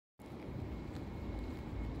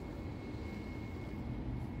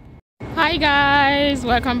Hi guys,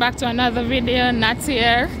 welcome back to another video. Nat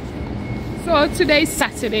here. So today is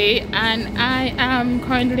Saturday and I am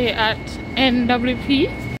currently at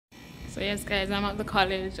NWP. So yes guys, I'm at the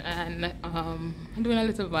college and I'm doing a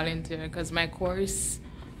little volunteer because my course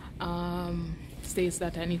states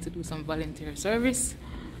that I need to do some volunteer service.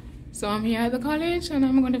 So I'm here at the college and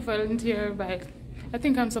I'm going to volunteer by, I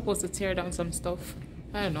think I'm supposed to tear down some stuff.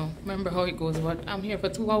 I don't know, remember how it goes, but I'm here for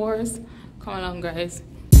 2 hours. Come along guys.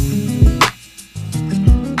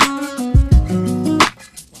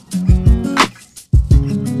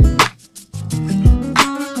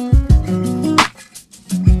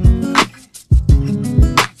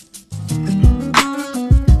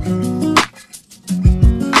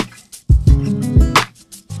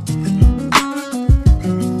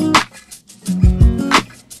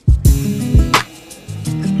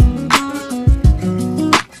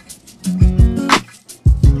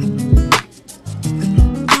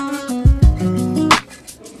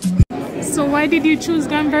 Why did you choose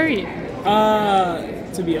Granbury?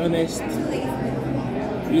 To be honest,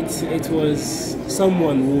 it was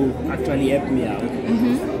someone who actually helped me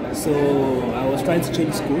out. So I was trying to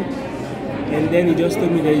change school, and then he just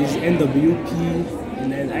told me there is NWP,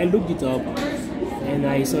 and then I looked it up, and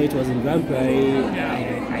I saw it was in Granbury.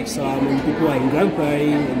 I saw how many people are in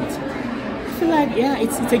Granbury, and I feel like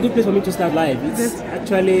it's a good place for me to start life.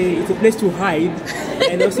 It's a place to hide,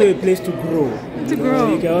 and also a place to grow. You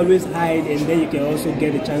can always hide, and then you can also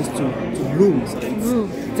get a chance to bloom. So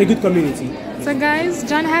it's a good community. So guys,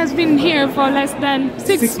 John has been here for less than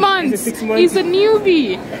 6 months. 6 months. He's a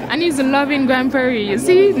newbie and he's loving Granbury. You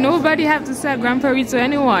see, nobody have to sell Granbury to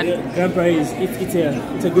anyone. Yeah, Granbury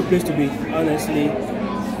it's a good place to be, honestly.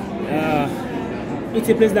 It's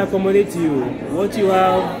a place that accommodates you. What you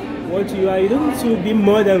are, you don't need to be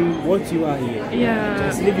more than what you are here. Yeah.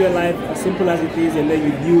 Just live your life as simple as it is, and then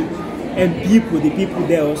you build. And the people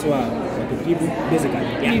there also are the people, basically.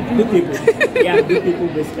 Good people. Good people,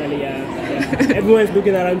 basically. Everyone's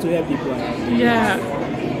looking around to help people around. Yeah.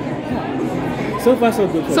 So far, so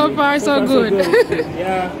good. So far, so good.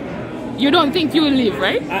 Yeah. You don't think you will leave,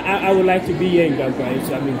 right? I would like to be here in Granbury.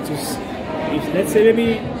 So I mean, if let's say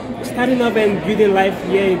maybe starting up and building life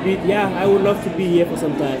here a bit, I would love to be here for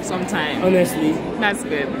some time. Honestly. That's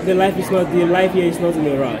good. The life here is not in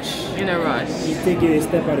a rush. You take it a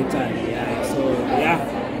step at a time.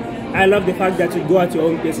 I love the fact that you go at your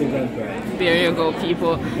own pace in Granbury. There you go,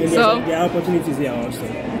 people. And so there are opportunities here also.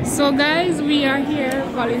 So guys, we are here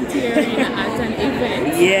volunteering at an event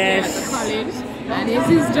at the college. And this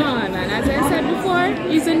is John, and as I said before,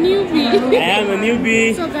 he's a newbie. I am a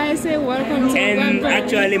newbie. So guys, say welcome to And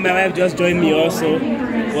actually my wife just joined me also.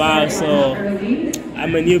 Wow, so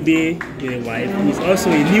I'm a newbie, my wife is also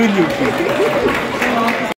a newbie.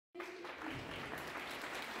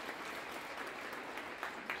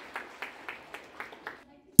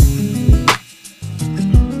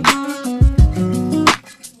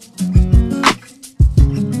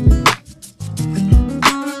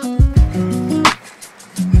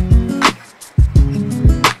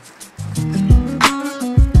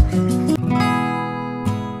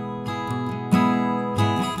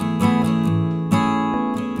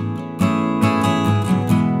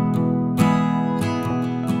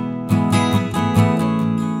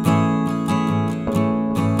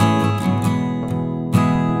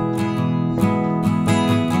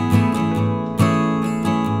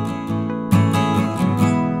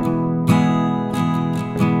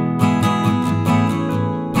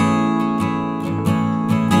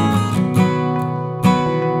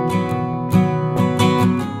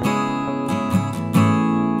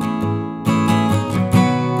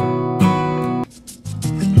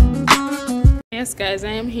 Yes guys,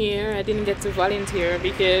 I am here. I didn't get to volunteer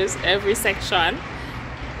because every section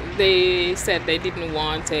they said they didn't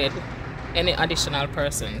wanted any additional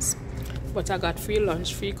persons, but I got free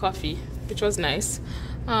lunch, free coffee, which was nice.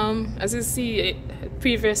 As you see,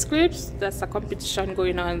 previous clips, that's a competition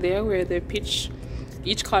going on there where they pitch,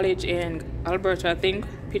 each college in Alberta I think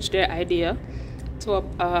pitch their idea to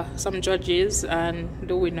some judges, and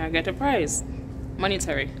the winner get a prize,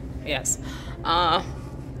 monetary. Yes.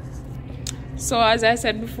 So as I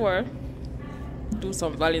said before, do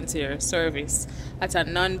some volunteer service at a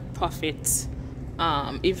non-profit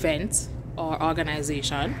event or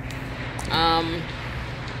organization.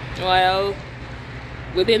 While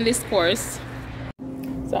within this course,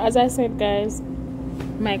 so as I said guys,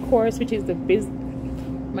 my course which is the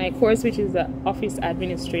office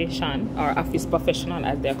administration or office professional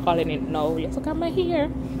as they're calling it now. Yes, look at my hair.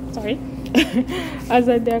 Sorry. As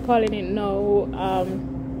they're calling it now.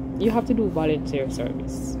 You have to do volunteer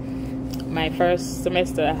service. my first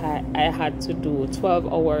semester I had to do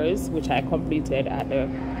 12 hours, which I completed at the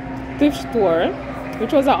thrift store,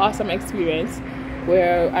 which was an awesome experience,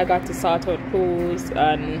 where I got to sort out clothes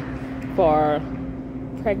and for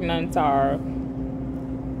pregnant or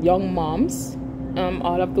young moms.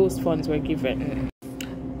 All of those funds were given.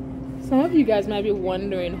 Some of you guys might be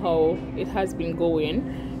wondering how it has been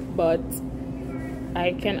going, but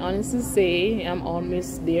I can honestly say I'm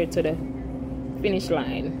almost there to the finish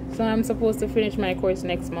line. So I'm supposed to finish my course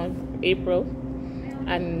next month, April,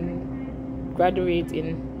 and graduate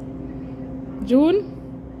in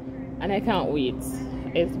June, and I can't wait.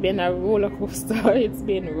 It's been a roller coaster. It's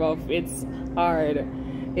been rough. It's hard.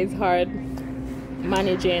 It's hard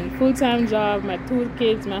managing full-time job, my 2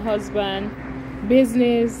 kids, my husband,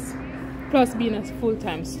 business, plus being a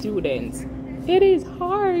full-time student. It is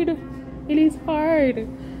hard. It is hard.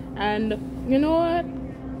 And you know what?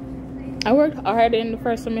 I worked hard in the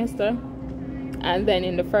first semester, and then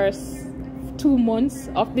in the first 2 months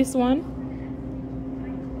of this one,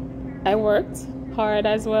 I worked hard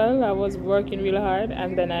as well. I was working really hard,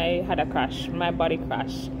 and then I had a crash. My body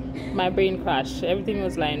crashed. My brain crashed. Everything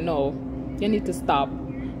was like, no, you need to stop.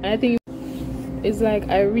 And I think it's like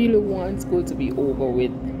I really want school to be over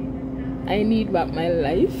with. I need back my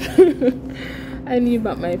life. I need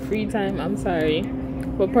back my free time. I'm sorry.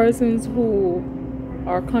 For persons who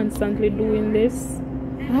are constantly doing this,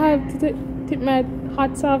 I have to tip my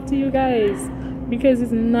hats off to you guys, because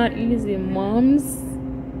it's not easy. Moms,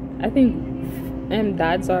 I think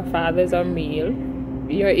dads or fathers or male,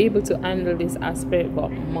 you're able to handle this aspect, but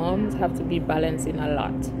moms have to be balancing a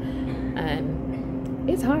lot, and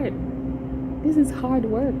it's hard. This is hard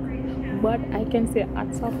work, but I can say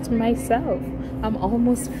hats off to myself. I'm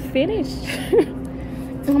almost finished.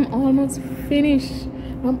 I'm almost finished.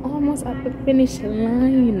 I'm almost at the finish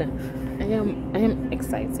line. I am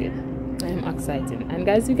excited. I am excited. And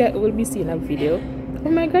guys, you guys will be seeing a video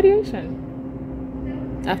of my graduation.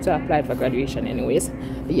 After I applied for graduation anyways.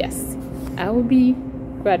 Yes, I will be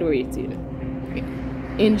graduating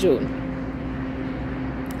in June.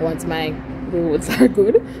 Once my roads are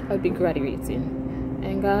good, I'll be graduating.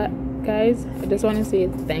 And guys, I just want to say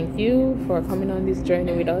thank you for coming on this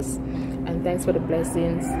journey with us, and thanks for the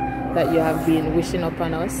blessings that you have been wishing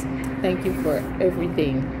upon us. Thank you for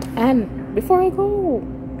everything. And before I go,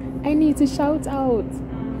 I need to shout out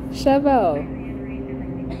Chevelle.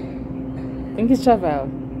 Thank you, Chevelle.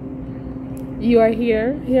 You are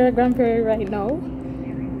here at Grand Prairie right now.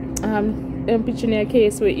 I'm pitching your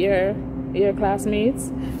case with your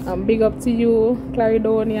classmates. Big up to you,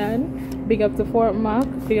 Clarendonian. Big up to Fort Mac.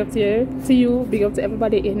 Big up to you. Big up to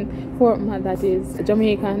everybody in Fort Mac that is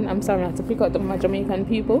Jamaican. I'm sorry not to pick up my Jamaican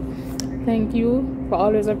people. Thank you for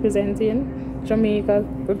always representing Jamaica,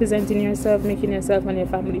 representing yourself, making yourself and your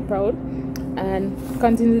family proud, and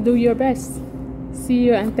continue to do your best. See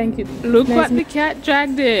you and thank you. Look nice what the cat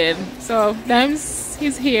dragged in. So Dimes,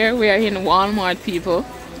 he's here. We are in Walmart, people.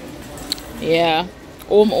 Yeah,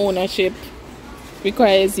 home ownership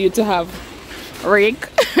requires you to have rake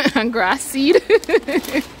and grass seed.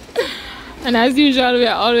 And as usual, we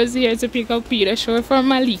are always here to pick up Peter Shore for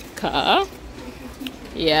Malika.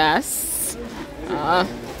 Yes.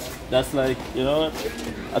 That's like, you know what?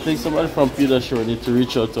 I think somebody from Peter Shore need to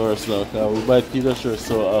reach out to us now, because we buy Peter Shore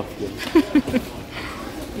so often.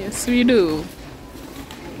 Yes, we do.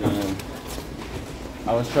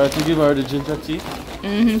 I was trying to give her the ginger tea.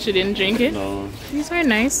 She didn't drink it? No. These are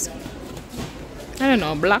nice. I don't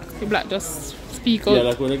know, black. The black just speak out. Yeah,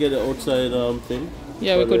 like when I get the outside thing.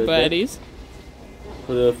 Yeah, we could buy these.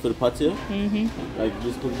 For the patio? Like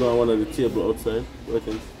just put on one of the table outside. What I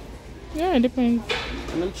think. Yeah, it depends.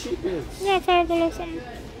 And them cheap, yes. Yeah, $5 or something.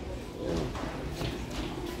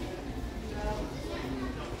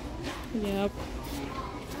 Yeah. Yep.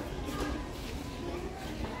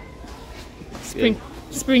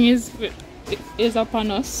 Spring is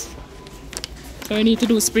upon us, so we need to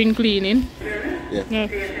do spring cleaning. Yeah.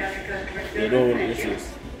 You don't want issues.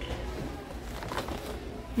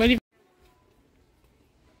 But if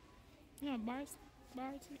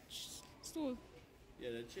stool. Yeah,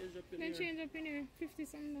 then change up in then here. Change up in here. 50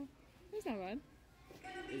 something now. That's not bad.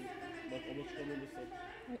 But how much come in this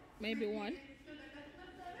set? Maybe one.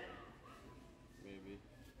 Maybe.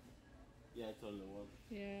 Yeah, it's only one.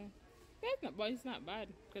 Yeah. That's not, but it's not bad,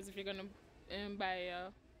 because if you're gonna buy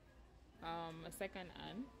a second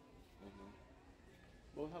hand.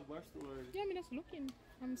 But we have bar stool already. Yeah, I'm just looking.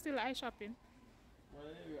 I'm still eye shopping. Why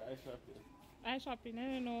are you eye shopping? Eye shopping.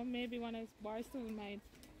 I don't know. Maybe when I bar stool might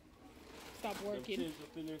stop working. Change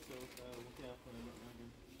up in there, so we can't find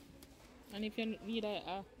it. And if you need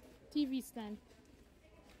a TV stand.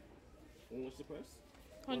 And what's the price?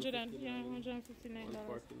 159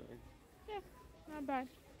 dollars. Yeah, not bad.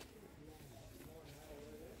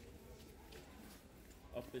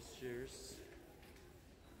 Office chairs.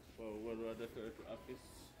 Well, what do I decorate the office?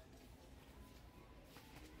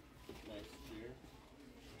 Nice chair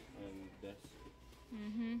and desk.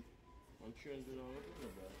 $100.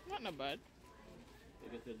 Not bad. You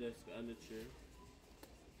get the desk and the chair.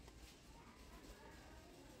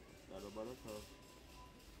 Not a bad at all.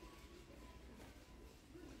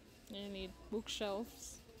 You need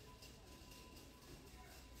bookshelves.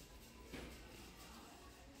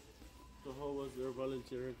 So how was your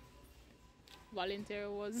volunteering?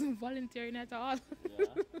 Wasn't volunteering at all. Yeah.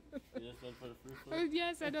 You just went for the free food?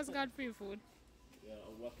 Yes, I just got free food. Yeah,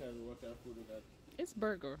 what kind of food is that? It's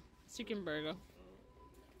burger. Chicken burger.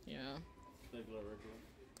 Yeah. Regular.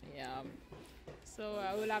 Yeah. So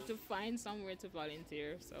I will have to find somewhere to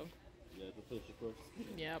volunteer. So. Yeah, to finish it first.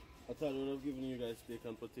 Yep. I thought I would have given you guys steak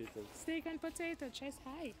and potatoes. Steak and potato, chest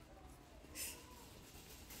high.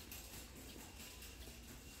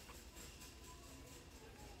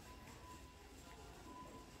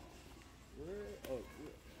 Where? Oh,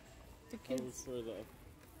 The I was kids. further up.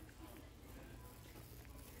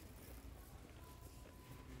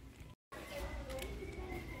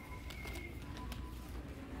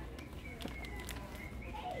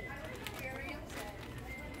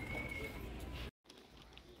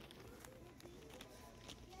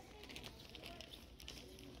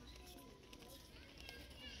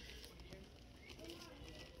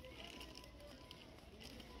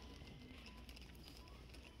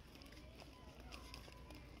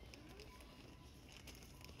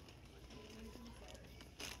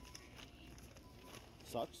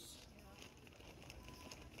 Socks?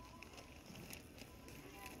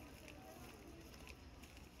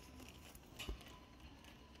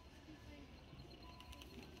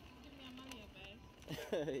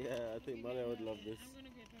 Yeah, I think Mala would love this. I'm gonna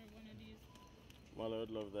get her one of these. Mala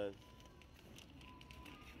would love that.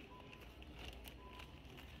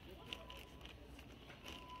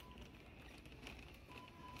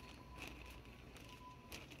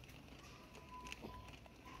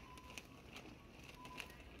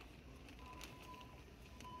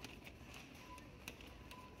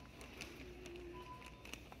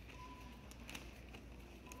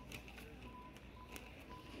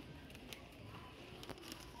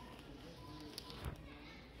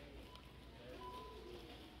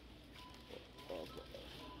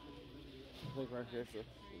 I think right here, sir.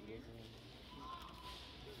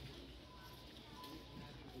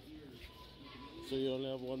 So you only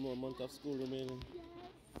have one more month of school remaining?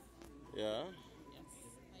 Yeah? Yes,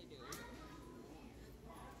 I do.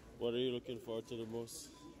 What are you looking forward to the most?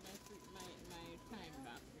 My time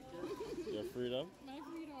back. Your freedom? My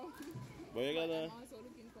freedom. But you I'm gotta... also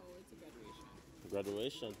looking forward to graduation.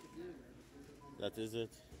 Graduation. That is it.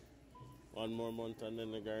 One more month and then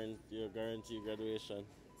your guarantee graduation.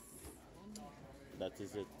 That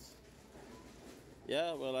is it.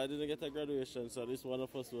 Yeah, well, I didn't get a graduation, so at least one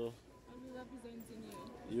of us will. I'll be representing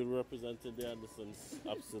you. You'll represent the DiAndersons,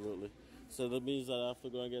 absolutely. So that means that I have to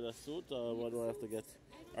go and get a suit, or what do I have to get?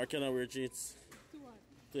 Or can I wear jeans To what?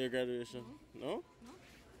 to your graduation? No? No?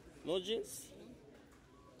 No jeans? No.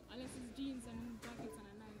 Unless it's jeans and jackets and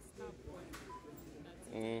a nice top. That's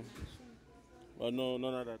it. Mm. Nice shirt. Well, no,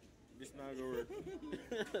 none of that. This not gonna work.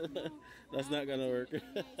 No, That's not gonna work. A nice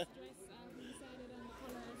dress. I haven't decided on the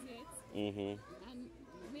colors yet. Mm-hmm. And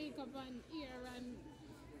makeup and ear and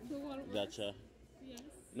the whole works. Gotcha. Yes.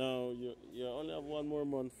 Now, you only have one more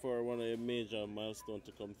month for one of your major milestones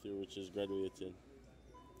to come through, which is graduating.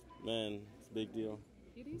 Man, it's a big deal.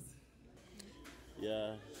 It is.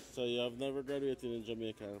 Yeah, so you have never graduated in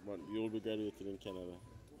Jamaica, but you will be graduating in Canada.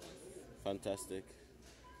 Fantastic.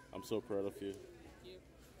 I'm so proud of you. Yep.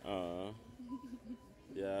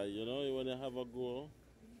 Yeah, you know, when you have a goal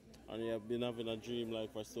and you have been having a dream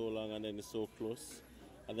like for so long and then it's so close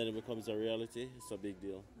and then it becomes a reality, it's a big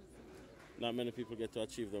deal. Not many people get to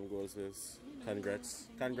achieve them goals, Liz. Congrats.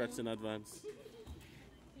 Congrats in advance.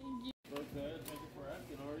 Thank you. Okay, thank you for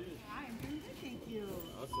asking. How are you? Hi, I'm doing good, thank you.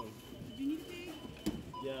 Awesome. Did you need a big?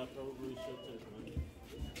 Yeah, probably should take, man.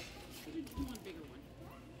 Or did you want a bigger one?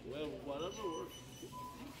 Well, whatever works.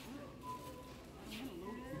 I'm gonna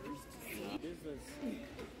load it first. Business.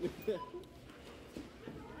 Right,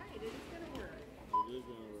 it is gonna work. It is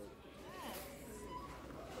gonna work. Yes.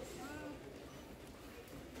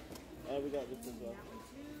 We got this as well. That one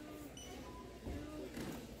too.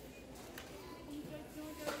 You guys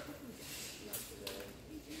don't get it for food. It's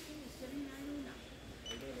 $79.09.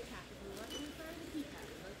 Tap the blue button inside the keypad.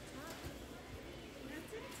 Let's tap. And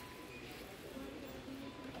that's it.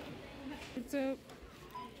 YouTube.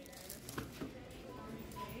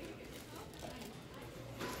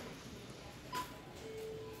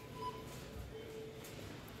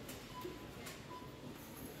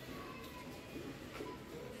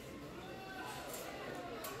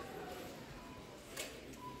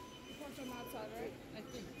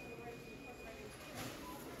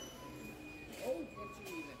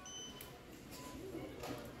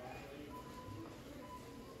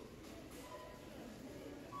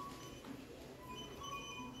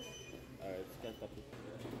 Alright, scan copy.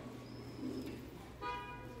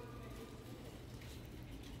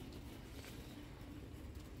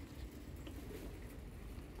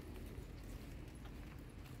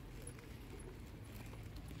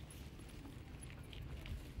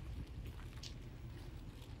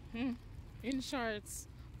 In shorts,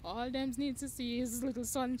 all them need to see is little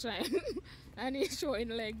sunshine and he's showing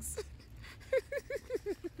legs.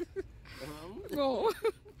 Go.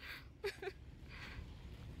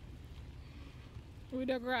 With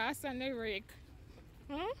the grass and the rake.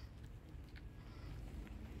 Huh?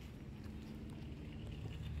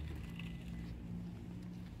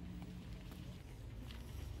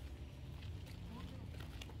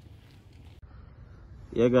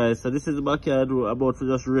 Yeah guys, so this is the backyard. We're about to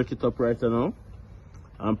just rake it up right now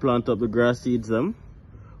and plant up the grass seeds them.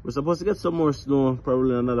 We're supposed to get some more snow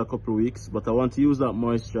probably in another couple of weeks, but I want to use that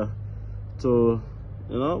moisture to,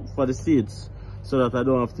 you know, for the seeds, so that I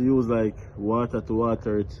don't have to use like water to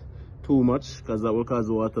water it too much, because that will cause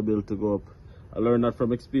the water bill to go up. I learned that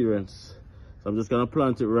from experience. So I'm just gonna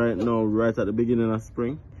plant it right now, right at the beginning of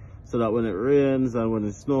spring, so that when it rains and when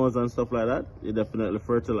it snows and stuff like that, it definitely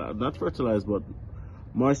fertilize, not fertilize, but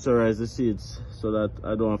moisturize the seeds, so that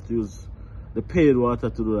I don't have to use the paid water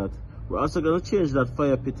to do that. We're also going to change that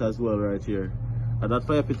fire pit as well right here. And that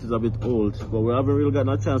fire pit is a bit old, but we haven't really gotten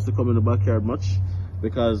a chance to come in the backyard much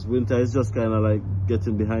because winter is just kind of like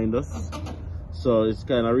getting behind us. So it's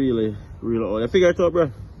kind of really old. You figure it out,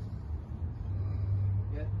 bro?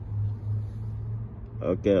 Yeah.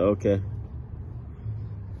 Okay.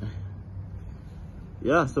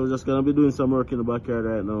 Yeah, so we're just going to be doing some work in the backyard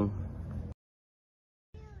right now.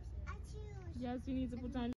 Yes, you need to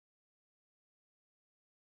put on.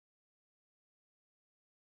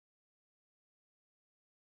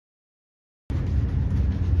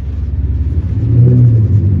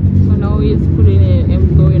 So now he's putting in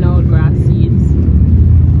and throwing out grass seeds.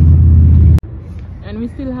 And we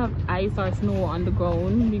still have ice or snow on the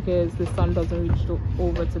ground because the sun doesn't reach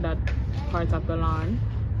over to that part of the lawn.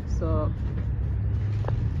 So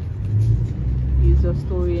he's just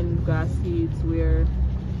throwing grass seeds where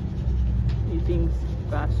he thinks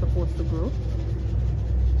grass supposed to grow.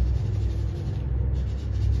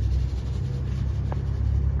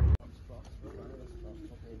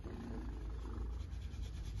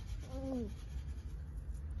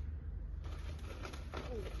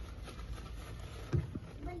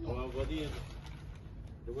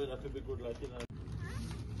 The weather could be good like in a...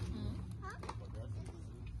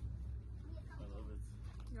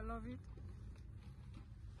 You love it?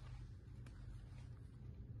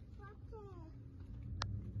 You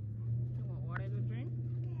want water to drink?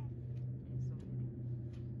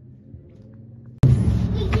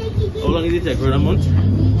 How long did it take? Around a month?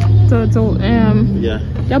 Yeah.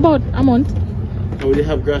 About a month. And we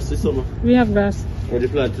have grass this summer? We have grass. Or the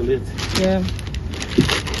plant till late? Yeah.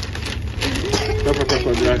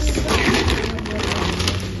 Proper grass.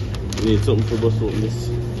 We need something for bus open this.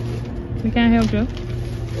 We can't help you.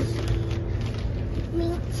 Me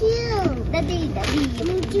too. Daddy.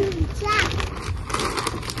 Me too.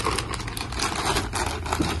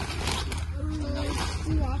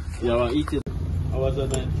 Yeah, I'll eat it. How was that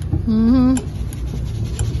night?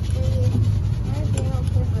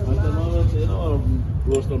 You know,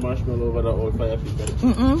 roast the marshmallow over the old fire pit.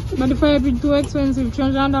 But the fire pit too expensive.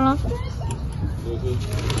 $200.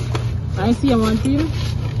 I see him one team.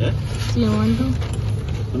 Yeah? See him one too.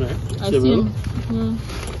 I see him. Yeah.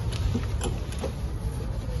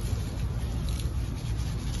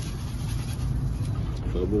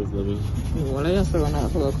 Well, I just run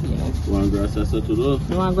out for clean up. One grass as to do.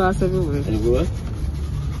 One grass everywhere. Everywhere?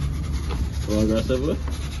 One grass everywhere?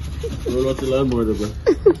 Roll out the lawnmower, bro.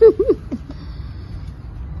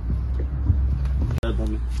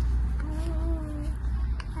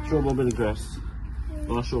 Show Mom the grass.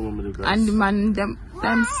 I'll show Mom the grass. And the man, them.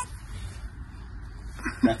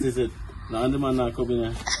 That is it. Now, the man not coming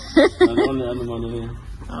here. Not the only animal in here.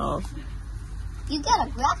 Oh. You got a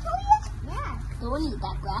grass over here? Yeah. Don't eat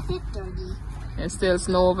that grass, it's dirty. There's still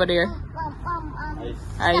snow over there.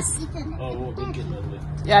 Ice. Oh, big it,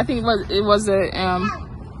 Yeah, I think it was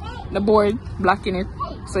the board blocking it.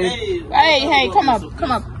 So hey, come up.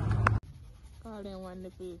 Call them one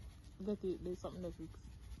if you get it, there's something to fix.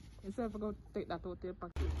 Instead of go take that out your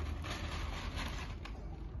pocket.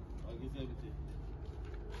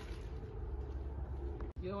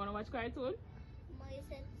 You wanna watch cartoon? Ma, you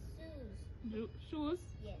said shoes. Shoes?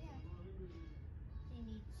 Yes. You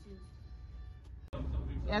need shoes.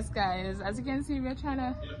 Yes guys, as you can see, we're trying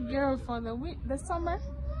to gear up for the summer,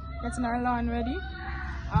 getting our lawn ready.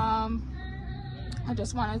 I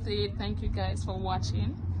just want to say thank you guys for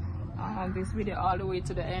watching this video all the way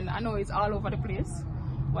to the end. I know it's all over the place,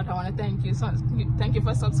 but I want to thank you. So thank you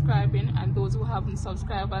for subscribing, and those who haven't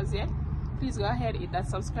subscribed as yet, please go ahead, hit that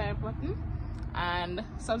subscribe button and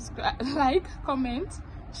subscribe, like, comment,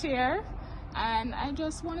 share, and I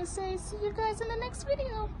just want to say see you guys in the next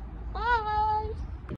video. Bye.